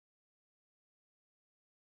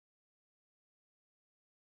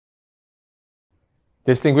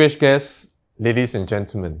Distinguished guests, ladies and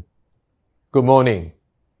gentlemen, good morning.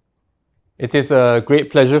 It is a great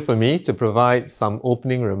pleasure for me to provide some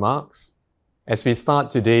opening remarks as we start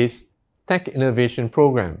today's Tech Innovation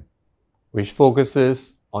Program, which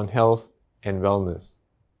focuses on health and wellness.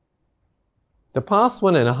 The past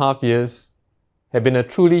 1.5 years have been a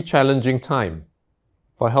truly challenging time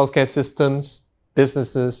for healthcare systems,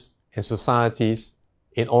 businesses, and societies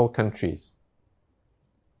in all countries.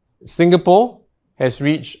 Singapore has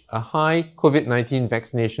reached a high COVID-19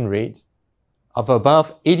 vaccination rate of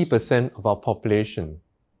above 80% of our population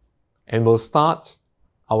and will start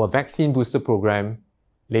our vaccine booster program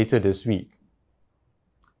later this week.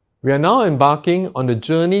 We are now embarking on the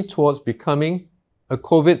journey towards becoming a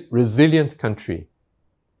COVID-resilient country,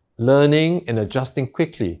 learning and adjusting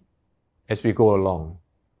quickly as we go along.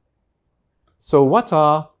 So what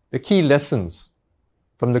are the key lessons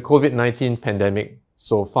from the COVID-19 pandemic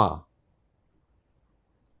so far?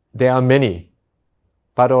 There are many,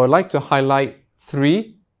 but I would like to highlight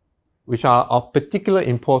 3 which are of particular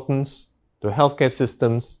importance to healthcare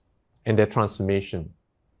systems and their transformation.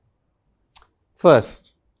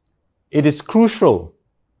 First, it is crucial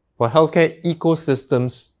for healthcare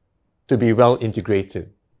ecosystems to be well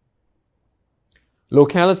integrated.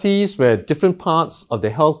 Localities where different parts of the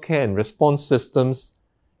healthcare and response systems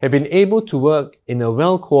have been able to work in a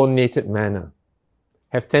well-coordinated manner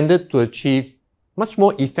have tended to achieve much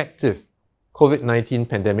more effective COVID-19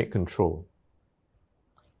 pandemic control.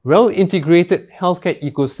 Well-integrated healthcare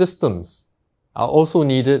ecosystems are also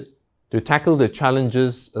needed to tackle the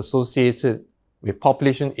challenges associated with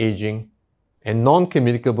population aging and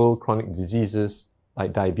non-communicable chronic diseases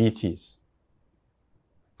like diabetes.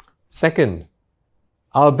 Second,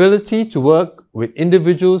 our ability to work with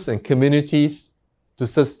individuals and communities to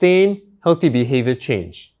sustain healthy behavior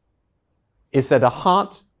change is at the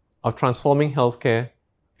heart of transforming healthcare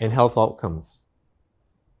and health outcomes.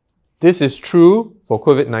 This is true for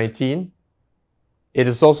COVID-19. It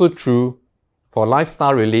is also true for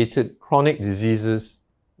lifestyle-related chronic diseases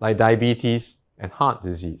like diabetes and heart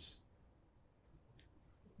disease.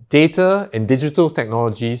 Data and digital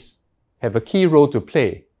technologies have a key role to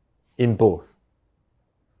play in both.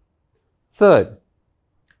 Third,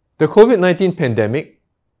 the COVID-19 pandemic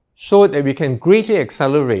showed that we can greatly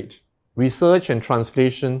accelerate research and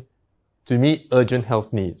translation to meet urgent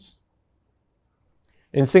health needs.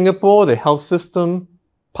 In Singapore, the health system,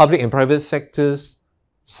 public and private sectors,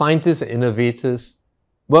 scientists and innovators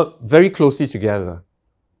work very closely together,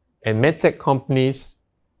 and medtech companies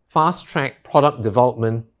fast-track product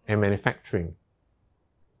development and manufacturing.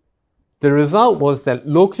 The result was that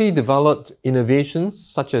locally developed innovations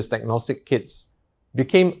such as diagnostic kits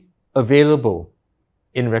became available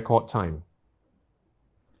in record time.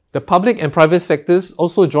 The public and private sectors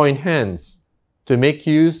also joined hands to make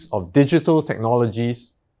use of digital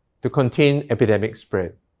technologies to contain epidemic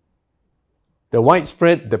spread. The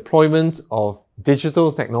widespread deployment of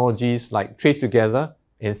digital technologies like Trace Together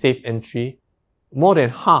and Safe Entry more than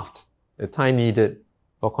halved the time needed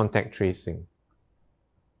for contact tracing.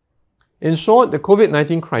 In short, the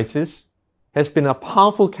COVID-19 crisis has been a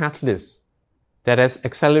powerful catalyst that has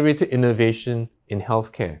accelerated innovation in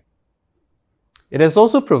healthcare. It has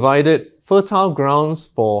also provided fertile grounds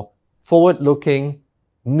for forward-looking,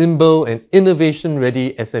 nimble and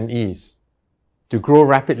innovation-ready SMEs to grow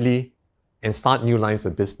rapidly and start new lines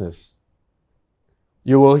of business.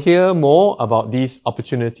 You will hear more about these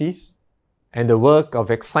opportunities and the work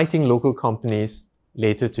of exciting local companies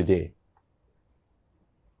later today.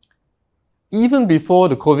 Even before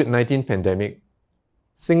the COVID-19 pandemic,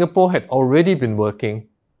 Singapore had already been working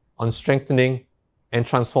on strengthening and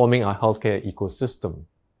transforming our healthcare ecosystem.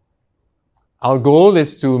 Our goal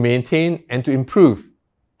is to maintain and to improve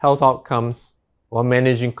health outcomes while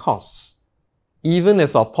managing costs, even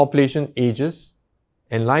as our population ages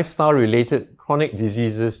and lifestyle-related chronic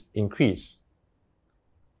diseases increase.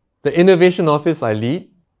 The Innovation Office I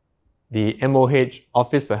lead, the MOH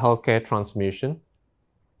Office for Healthcare Transformation,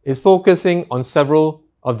 is focusing on several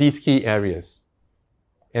of these key areas,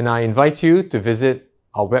 and I invite you to visit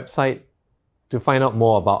our website to find out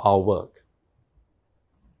more about our work.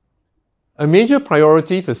 A major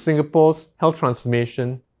priority for Singapore's health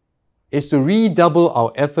transformation is to redouble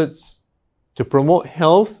our efforts to promote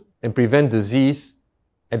health and prevent disease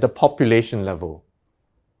at the population level.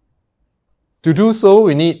 To do so,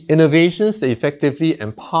 we need innovations that effectively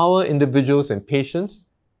empower individuals and patients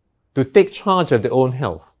to take charge of their own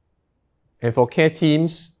health, and for care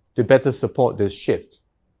teams to better support this shift.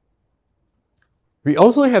 We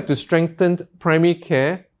also have to strengthen primary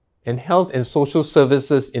care and health and social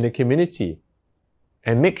services in the community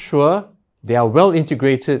and make sure they are well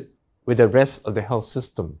integrated with the rest of the health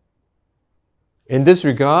system. In this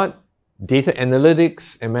regard, data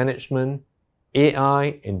analytics and management,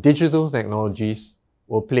 AI, and digital technologies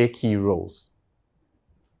will play key roles.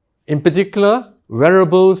 In particular,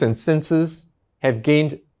 wearables and sensors have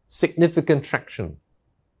gained significant traction.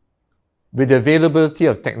 With the availability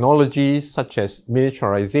of technologies such as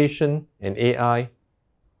miniaturization and AI,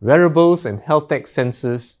 wearables and health tech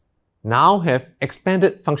sensors now have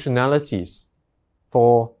expanded functionalities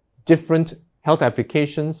for different health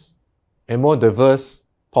applications and more diverse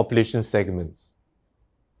population segments.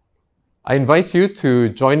 I invite you to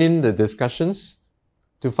join in the discussions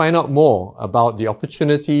to find out more about the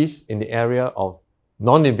opportunities in the area of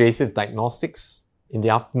non-invasive diagnostics in the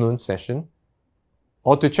afternoon session,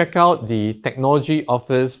 or to check out the technology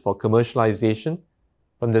offers for commercialization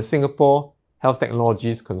from the Singapore Health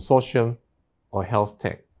Technologies Consortium, or Health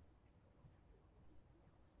Tech.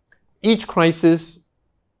 Each crisis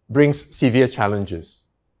brings severe challenges,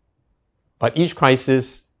 but each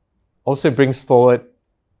crisis also brings forward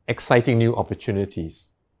exciting new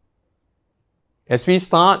opportunities. As we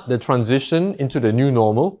start the transition into the new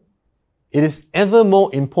normal, it is ever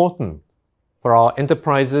more important for our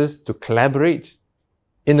enterprises to collaborate,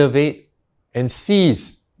 innovate, and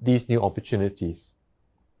seize these new opportunities.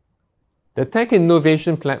 The Tech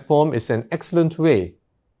Innovation Platform is an excellent way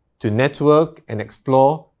to network and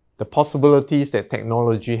explore the possibilities that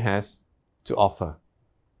technology has to offer.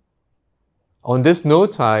 On this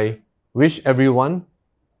note, I wish everyone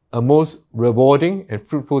a most rewarding and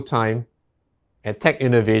fruitful time at Tech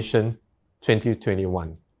Innovation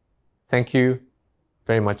 2021. Thank you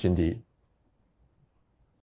very much indeed.